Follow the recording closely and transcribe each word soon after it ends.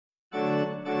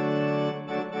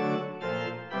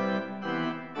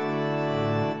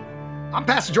I'm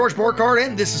Pastor George Borghardt,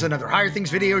 and this is another Higher Things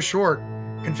video short.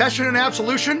 Confession and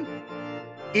Absolution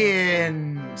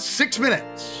in 6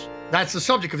 minutes. That's the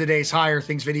subject of today's Higher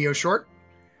Things video short.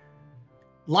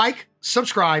 Like,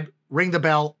 subscribe, ring the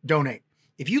bell, donate.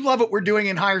 If you love what we're doing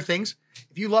in Higher Things,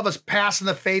 if you love us passing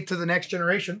the faith to the next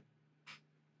generation,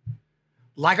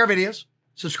 like our videos,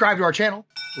 subscribe to our channel,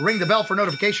 ring the bell for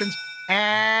notifications,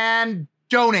 and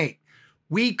donate.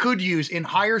 We could use in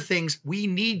Higher Things, we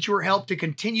need your help to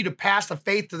continue to pass the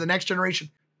faith to the next generation.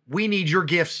 We need your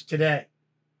gifts today.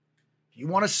 If you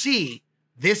want to see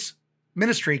this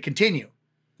ministry continue,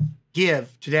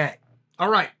 give today. All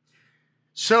right.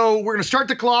 So we're going to start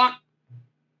the clock.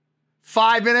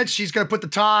 5 minutes. She's going to put the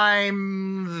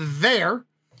time there.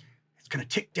 It's going to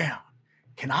tick down.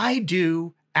 Can I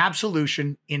do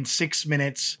absolution in 6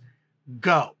 minutes?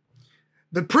 Go.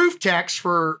 The proof text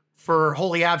for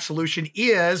holy absolution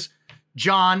is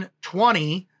John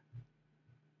 20,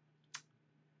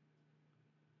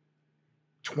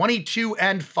 22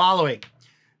 and following.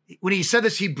 When he said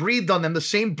this, he breathed on them. The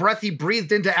same breath he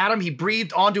breathed into Adam, he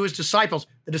breathed onto his disciples.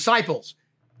 The disciples,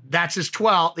 that's his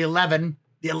 12, the 11.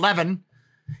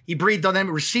 He breathed on them,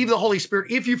 receive the Holy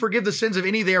Spirit. If you forgive the sins of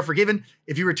any, they are forgiven.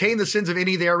 If you retain the sins of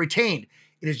any, they are retained.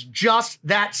 It is just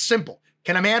that simple.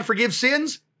 Can a man forgive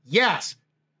sins? Yes.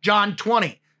 John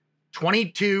 20.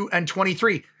 22 and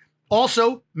 23.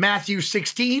 Also, Matthew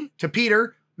 16 to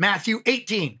Peter, Matthew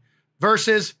 18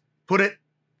 verses, put it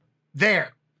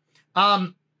there.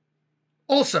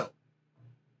 Also,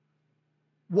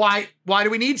 why do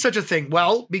we need such a thing?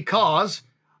 Well, because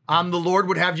the Lord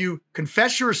would have you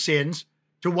confess your sins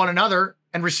to one another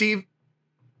and receive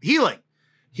healing.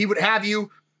 He would have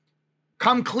you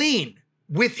come clean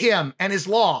with him and his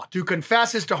law. To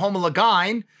confess is to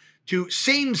homologine, to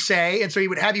same say, and so he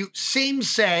would have you same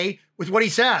say with what he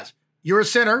says. You're a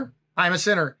sinner, I'm a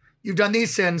sinner. You've done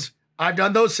these sins, I've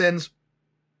done those sins.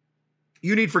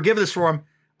 You need forgiveness for them,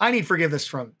 I need forgiveness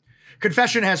from them.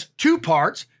 Confession has two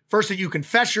parts. First, that you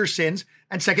confess your sins,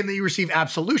 and second, that you receive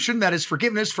absolution, that is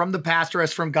forgiveness from the pastor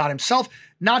as from God himself,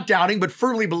 not doubting, but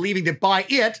firmly believing that by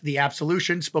it, the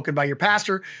absolution spoken by your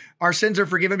pastor, our sins are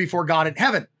forgiven before God in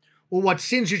heaven. Well, what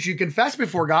sins should you confess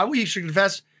before God? Well, you should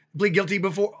confess, plead guilty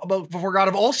before God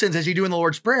of all sins, as you do in the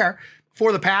Lord's Prayer.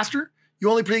 For the pastor, you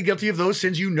only plead guilty of those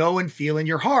sins you know and feel in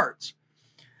your hearts.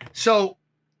 So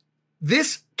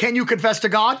this, can you confess to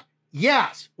God?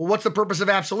 Yes. Well, what's the purpose of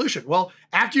absolution? Well,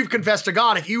 after you've confessed to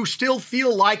God, if you still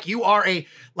feel like you are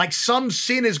like some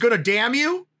sin is going to damn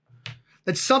you,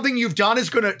 that something you've done is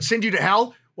going to send you to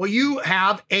hell, well, you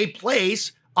have a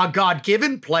place, a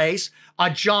God-given place, a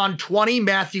John 20,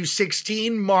 Matthew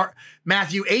 16,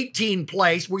 Matthew 18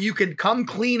 place where you can come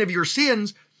clean of your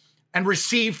sins and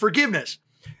receive forgiveness.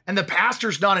 And the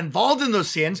pastor's not involved in those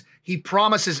sins. He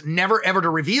promises never, ever to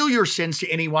reveal your sins to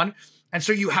anyone. And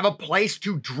so you have a place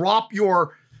to drop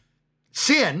your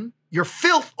sin, your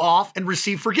filth off and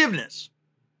receive forgiveness.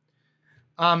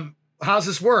 How's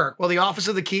this work? Well, the office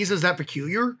of the keys is that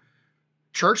peculiar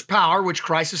church power which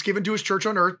Christ has given to his church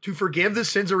on earth to forgive the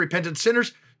sins of repentant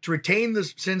sinners, to retain the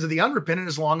sins of the unrepentant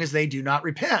as long as they do not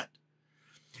repent.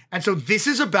 And so this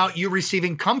is about you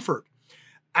receiving comfort.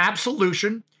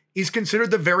 Absolution is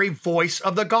considered the very voice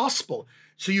of the gospel.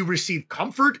 So you receive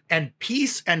comfort and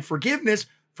peace and forgiveness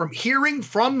from hearing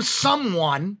from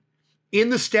someone in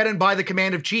the stead and by the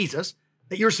command of Jesus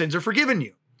that your sins are forgiven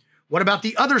you. What about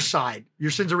the other side?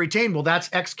 Your sins are retained. Well, that's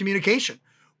excommunication.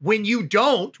 When you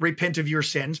don't repent of your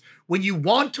sins, when you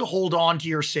want to hold on to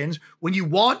your sins, when you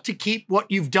want to keep what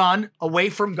you've done away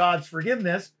from God's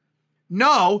forgiveness,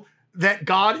 know that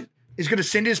God is going to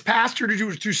send his pastor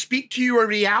to speak to you a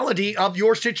reality of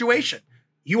your situation.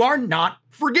 You are not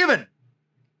forgiven,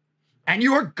 and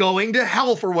you are going to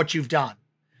hell for what you've done.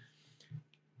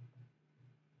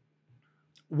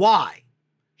 Why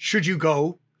should you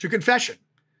go to confession?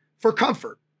 For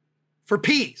comfort, for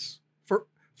peace,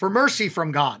 for mercy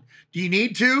from God. Do you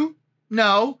need to?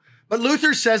 No. But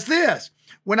Luther says this: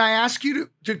 when I ask you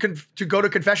to go to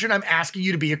confession, I'm asking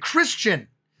you to be a Christian.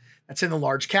 That's in the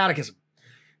Large Catechism.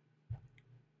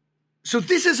 So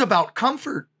this is about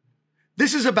comfort.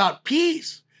 This is about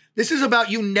peace. This is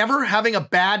about you never having a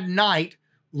bad night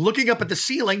looking up at the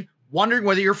ceiling, wondering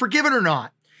whether you're forgiven or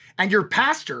not. And your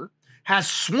pastor has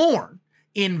sworn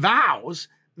in vows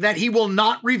that he will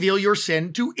not reveal your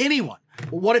sin to anyone.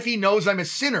 Well, what if he knows I'm a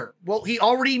sinner? Well, he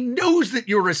already knows that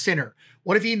you're a sinner.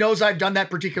 What if he knows I've done that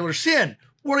particular sin?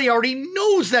 Well, he already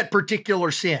knows that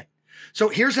particular sin. So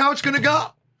here's how it's going to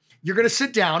go. You're going to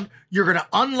sit down. You're going to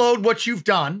unload what you've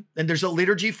done. And there's a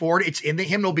liturgy for it. It's in the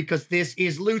hymnal because this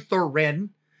is Lutheran.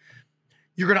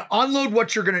 You're going to unload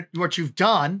what you've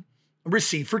done.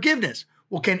 receive forgiveness.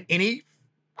 Well, can any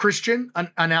Christian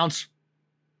announce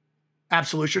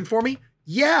absolution for me?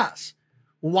 Yes.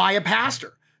 Why a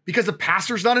pastor? Because the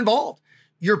pastor's not involved.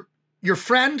 Your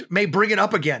friend may bring it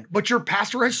up again, but your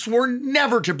pastor has sworn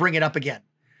never to bring it up again.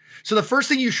 So the first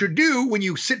thing you should do when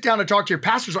you sit down to talk to your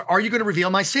pastors are you going to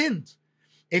reveal my sins?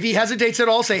 If he hesitates at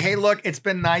all, say, hey, look, it's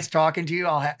been nice talking to you.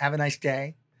 I'll have a nice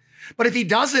day. But if he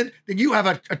doesn't, then you have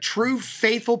a true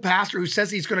faithful pastor who says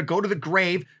he's going to go to the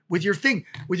grave with your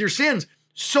sins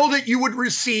so that you would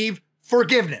receive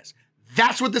forgiveness.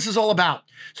 That's what this is all about.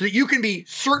 So that you can be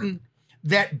certain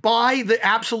that by the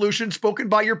absolution spoken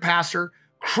by your pastor,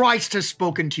 Christ has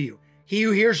spoken to you. He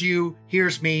who hears you,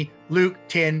 hears me, Luke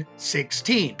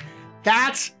 10:16.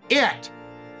 That's it.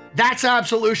 That's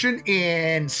absolution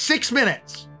in 6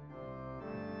 minutes.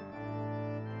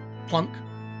 Plunk.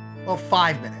 Well,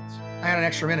 5 minutes. I had an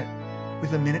extra minute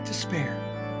with a minute to spare.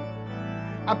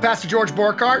 I'm Pastor George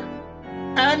Borghardt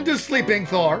and the Sleeping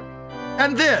Thor.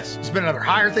 And this has been another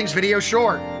Higher Things video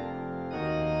short.